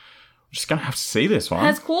chance. We're just going to have to see this one.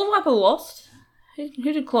 Has Claw Viper lost? Who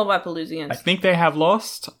did Claw Viper lose I against? think they have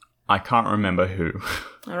lost. I can't remember who.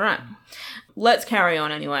 Alright. Let's carry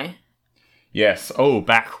on anyway. Yes. Oh,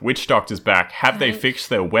 back. Witch Doctor's back. Have they fixed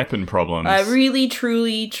their weapon problems? I really,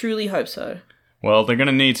 truly, truly hope so. Well, they're going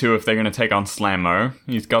to need to if they're going to take on Slammo.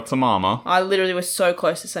 He's got some armor. I literally was so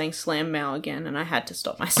close to saying Slam Mao again, and I had to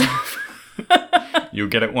stop myself. You'll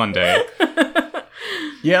get it one day.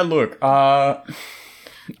 Yeah, look.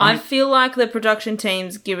 I feel like the production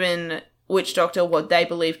team's given Witch Doctor what they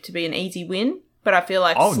believe to be an easy win, but I feel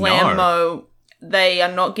like Slammo, they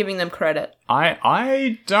are not giving them credit.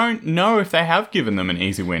 I don't know if they have given them an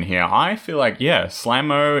easy win here. I feel like, yeah,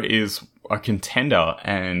 Slammo is a contender,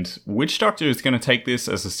 and Witch Doctor is going to take this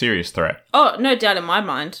as a serious threat. Oh, no doubt in my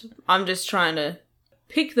mind. I'm just trying to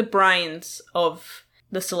pick the brains of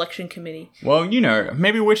the selection committee. Well, you know,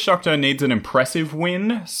 maybe Witch Doctor needs an impressive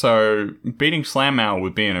win, so beating Slammo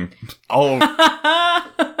would be an...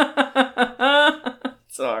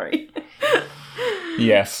 Sorry.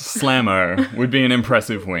 Yes, Slammo would be an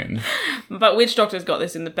impressive win. But Witch Doctor's got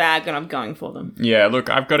this in the bag, and I'm going for them. Yeah, look,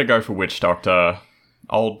 I've got to go for Witch Doctor.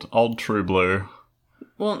 Old True Blue.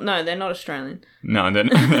 Well, no, they're not Australian. No, they're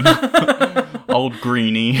not. Old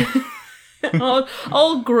Greenie.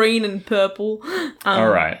 old green and purple. All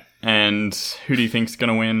right. And who do you think's going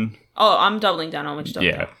to win? Oh, I'm doubling down on Witch Doctor.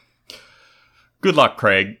 Yeah. Good luck,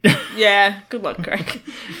 Craig. Yeah, good luck, Craig.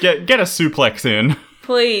 Get a suplex in.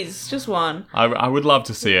 Please, just one. I would love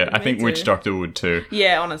to see it. I think too. Witch Doctor would too.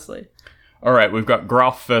 Yeah, honestly. All right, we've got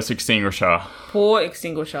Gruff versus Extinguisher. Poor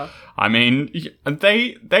Extinguisher. I mean,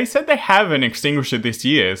 they said they have an Extinguisher this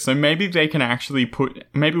year, so maybe they can actually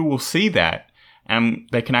maybe we'll see that, and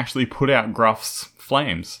they can actually put out Gruff's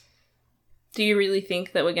flames. Do you really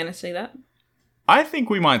think that we're going to see that? I think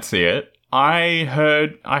we might see it. I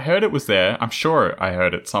heard it was there. I'm sure I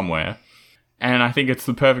heard it somewhere. And I think it's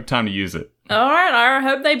the perfect time to use it. Alright, I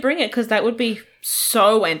hope they bring it, because that would be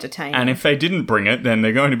so entertaining. And if they didn't bring it, then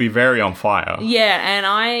they're going to be very on fire. Yeah, and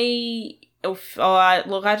I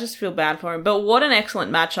just feel bad for him. But what an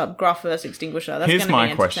excellent matchup, Gruff versus Extinguisher. That's Here's going to be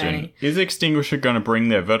my question. Is Extinguisher going to bring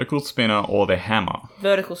their vertical spinner or their hammer?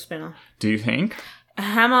 Vertical spinner. Do you think? A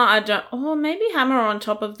hammer, I don't... Oh, maybe hammer on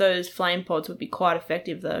top of those flame pods would be quite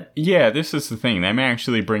effective, though. Yeah, this is the thing. They may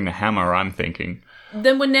actually bring the hammer, I'm thinking.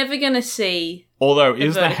 Then we're never going to see... Although,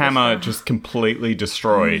 is the hammer just completely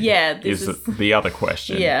destroyed? Yeah, this is the other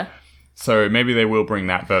question. Yeah. So maybe they will bring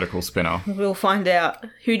that vertical spinner. We'll find out.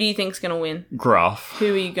 Who do you think's going to win? Gruff.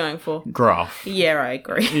 Who are you going for? Gruff. Yeah, I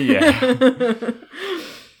agree. Yeah.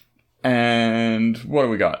 And what do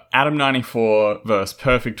we got? Adam 94 versus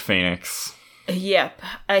Perfect Phoenix. Yep.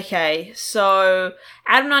 Okay. So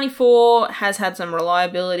Adam 94 has had some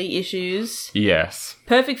reliability issues. Yes.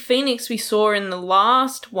 Perfect Phoenix, we saw in the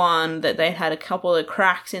last one that they had a couple of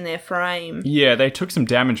cracks in their frame. Yeah, they took some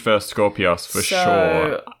damage versus Scorpios for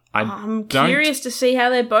sure. I'm curious to see how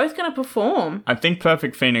they're both going to perform. I think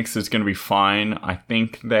Perfect Phoenix is going to be fine. I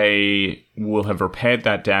think they will have repaired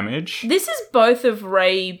that damage. This is both of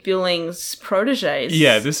Ray Billings' proteges.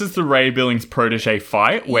 Yeah, this is the Ray Billings protege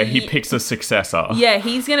fight where he picks a successor. Yeah,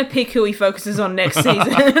 he's going to pick who he focuses on next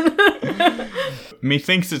season.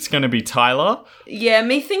 Methinks it's going to be Tyler. Yeah,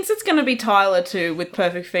 methinks it's going to be Tyler too with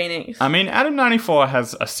Perfect Phoenix. I mean, Adam 94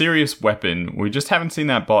 has a serious weapon. We just haven't seen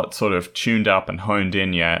that bot sort of tuned up and honed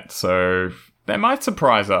in yet, so they might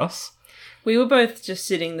surprise us. We were both just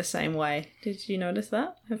sitting the same way. Did you notice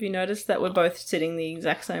that? Have you noticed that we're both sitting the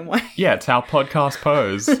exact same way? Yeah, it's our podcast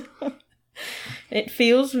pose. It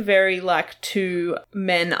feels very like two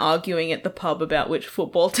men arguing at the pub about which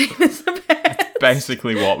football team is the best.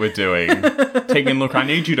 basically what we're doing. Tegan, look, I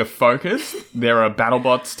need you to focus. There are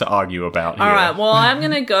BattleBots to argue about here. All right, well, I'm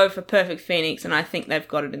going to go for Perfect Phoenix, and I think they've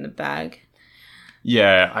got it in the bag.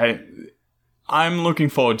 Yeah, I'm looking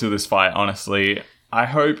forward to this fight, honestly. I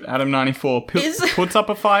hope Adam94 puts up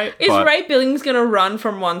a fight. Is Ray Billings going to run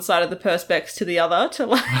from one side of the Perspex to the other to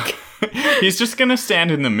like... He's just going to stand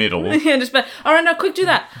in the middle. Yeah, just be, all right, now quick, do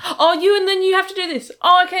that. Oh, you, and then you have to do this.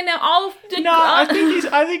 Oh, okay, now I'll... No,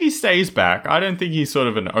 I think he stays back. I don't think he's sort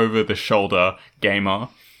of an over-the-shoulder gamer.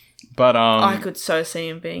 But I could so see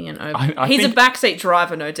him being an over... I He's think- a backseat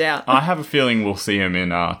driver, no doubt. I have a feeling we'll see him in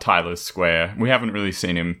Tyler's Square. We haven't really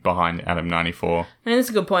seen him behind Adam94. And that's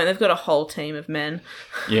a good point. They've got a whole team of men.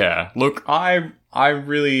 Yeah, look, I've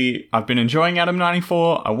been enjoying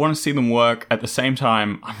Adam94. I want to see them work. At the same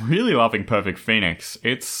time, I'm really loving Perfect Phoenix.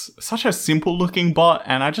 It's such a simple looking bot,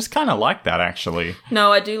 and I just kind of like that, actually.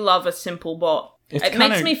 No, I do love a simple bot. It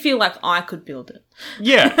makes me feel like I could build it.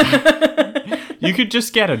 Yeah. You could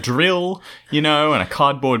just get a drill, and a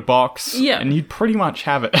cardboard box, and you'd pretty much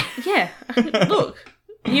have it. Yeah. Look,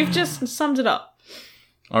 you've just summed it up.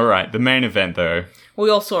 All right, the main event, though. We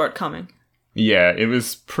all saw it coming. Yeah, it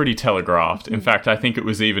was pretty telegraphed. In fact, I think it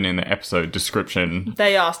was even in the episode description.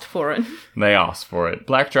 They asked for it. They asked for it.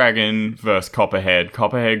 Black Dragon versus Copperhead.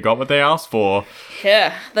 Copperhead got what they asked for.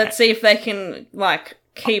 Yeah, let's see if they can,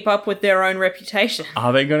 keep up with their own reputation.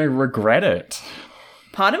 Are they going to regret it?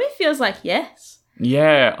 Part of me feels like yes.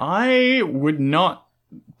 Yeah, I would not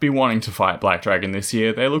be wanting to fight Black Dragon this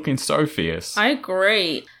year. They're looking so fierce. I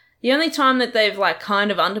agree. The only time that they've,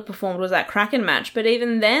 kind of underperformed was that Kraken match, but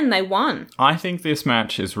even then, they won. I think this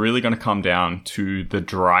match is really going to come down to the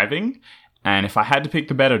driving, and if I had to pick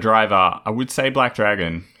the better driver, I would say Black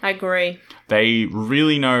Dragon. I agree. They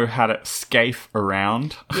really know how to scafe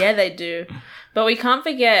around. Yeah, they do. But we can't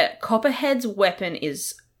forget, Copperhead's weapon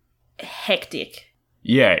is hectic.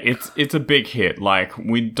 Yeah, it's a big hit.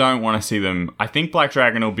 We don't want to see them... I think Black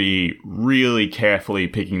Dragon will be really carefully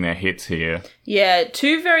picking their hits here. Yeah,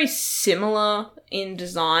 two very similar in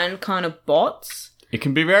design kind of bots. It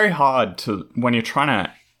can be very hard to... When you're trying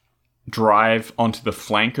to drive onto the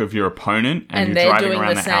flank of your opponent and you're driving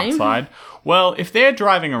around the outside. Well, if they're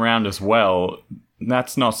driving around as well...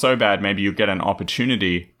 That's not so bad. Maybe you'll get an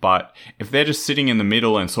opportunity. But if they're just sitting in the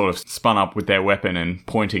middle and sort of spun up with their weapon and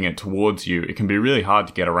pointing it towards you, it can be really hard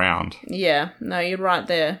to get around. Yeah, no, you're right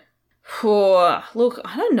there. Look,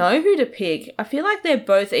 I don't know who to pick. I feel like they're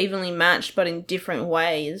both evenly matched, but in different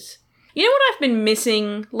ways. You know what I've been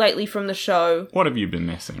missing lately from the show? What have you been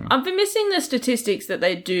missing? I've been missing the statistics that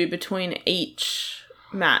they do between each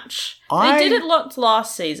match. They did it lots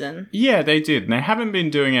last season. Yeah, they did. And they haven't been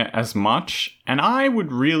doing it as much. And I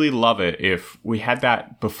would really love it if we had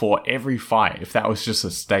that before every fight, if that was just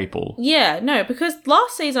a staple. Yeah, no, because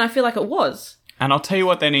last season I feel like it was. And I'll tell you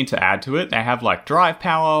what they need to add to it. They have drive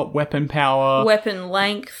power, weapon weapon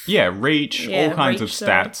length. Yeah, reach, all kinds of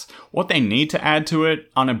stats. What they need to add to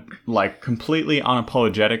it, completely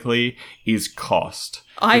unapologetically, is cost.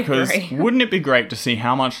 I agree. Wouldn't it be great to see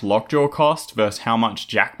how much Lockjaw cost versus how much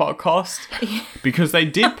Jackbot cost? Because they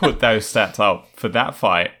did put those stats up for that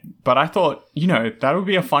fight. But I thought, that would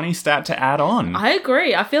be a funny stat to add on. I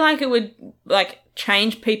agree. I feel like it would,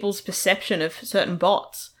 change people's perception of certain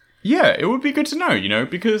bots. Yeah, it would be good to know,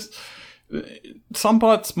 because some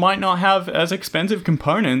bots might not have as expensive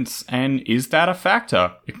components, and is that a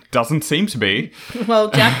factor? It doesn't seem to be.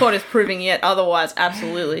 Well, Jackpot is proving it otherwise,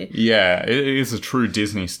 absolutely. Yeah, it is a true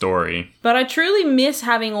Disney story. But I truly miss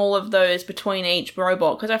having all of those between each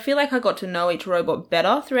robot, because I feel like I got to know each robot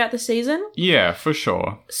better throughout the season. Yeah, for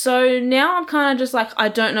sure. So now I'm kind of just I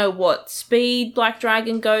don't know what speed Black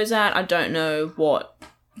Dragon goes at. I don't know what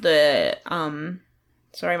the,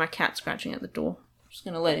 Sorry, my cat's scratching at the door. I'm just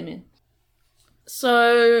going to let him in.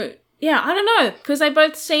 So, yeah, I don't know, because they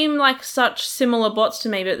both seem like such similar bots to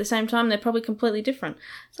me, but at the same time, they're probably completely different.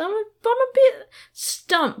 So I'm a bit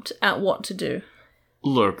stumped at what to do.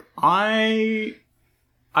 Look, I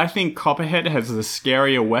think Copperhead has the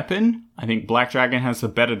scarier weapon. I think Black Dragon has the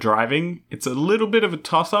better driving. It's a little bit of a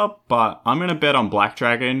toss-up, but I'm going to bet on Black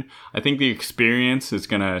Dragon. I think the experience is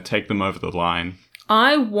going to take them over the line.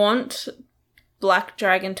 I want Black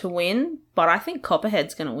Dragon to win, but I think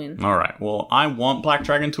Copperhead's going to win. All right. Well, I want Black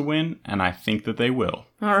Dragon to win, and I think that they will.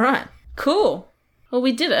 All right. Cool. Well,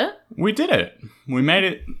 we did it. We did it. We made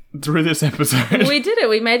it through this episode. We did it.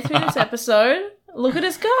 We made it through this episode. Look at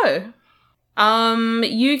us go.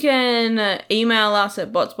 You can email us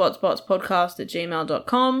at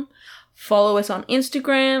botsbotspodcast@gmail.com. Follow us on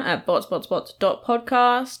Instagram at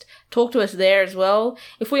botsbotsbots.podcast. Talk to us there as well.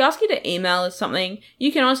 If we ask you to email us something,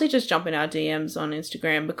 you can honestly just jump in our DMs on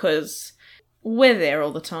Instagram, because we're there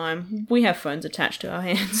all the time. We have phones attached to our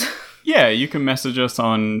hands. Yeah, you can message us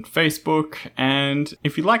on Facebook, and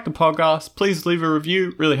if you like the podcast, please leave a review.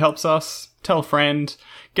 It really helps us. Tell a friend.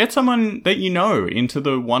 Get someone that you know into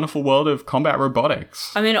the wonderful world of combat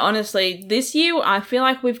robotics. I mean, honestly, this year, I feel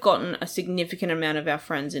like we've gotten a significant amount of our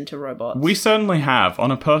friends into robots. We certainly have. On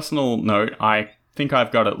a personal note, I think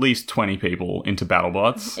I've got at least 20 people into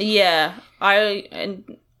BattleBots. Yeah.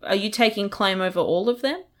 And are you taking claim over all of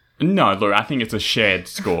them? No, look, I think it's a shared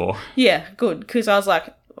score. Yeah, good. Because I was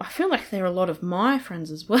like, I feel like there are a lot of my friends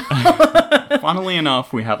as well. Funnily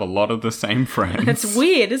enough, we have a lot of the same friends. It's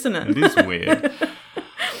weird, isn't it? It is weird.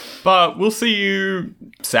 But we'll see you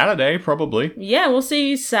Saturday, probably. Yeah, we'll see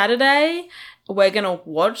you Saturday. We're going to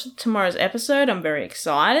watch tomorrow's episode. I'm very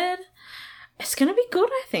excited. It's going to be good,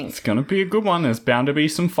 I think. It's going to be a good one. There's bound to be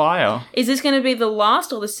some fire. Is this going to be the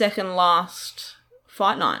last or the second last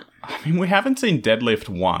fight night? I mean, we haven't seen Deadlift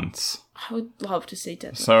once. I would love to see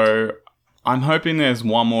Deadlift. So I'm hoping there's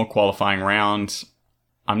one more qualifying round.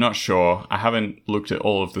 I'm not sure. I haven't looked at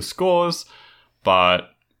all of the scores,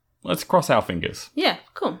 but let's cross our fingers. Yeah,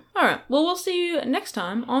 cool. All right. Well, we'll see you next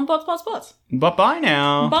time on Bots. Bye-bye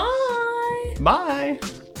now. Bye. Bye.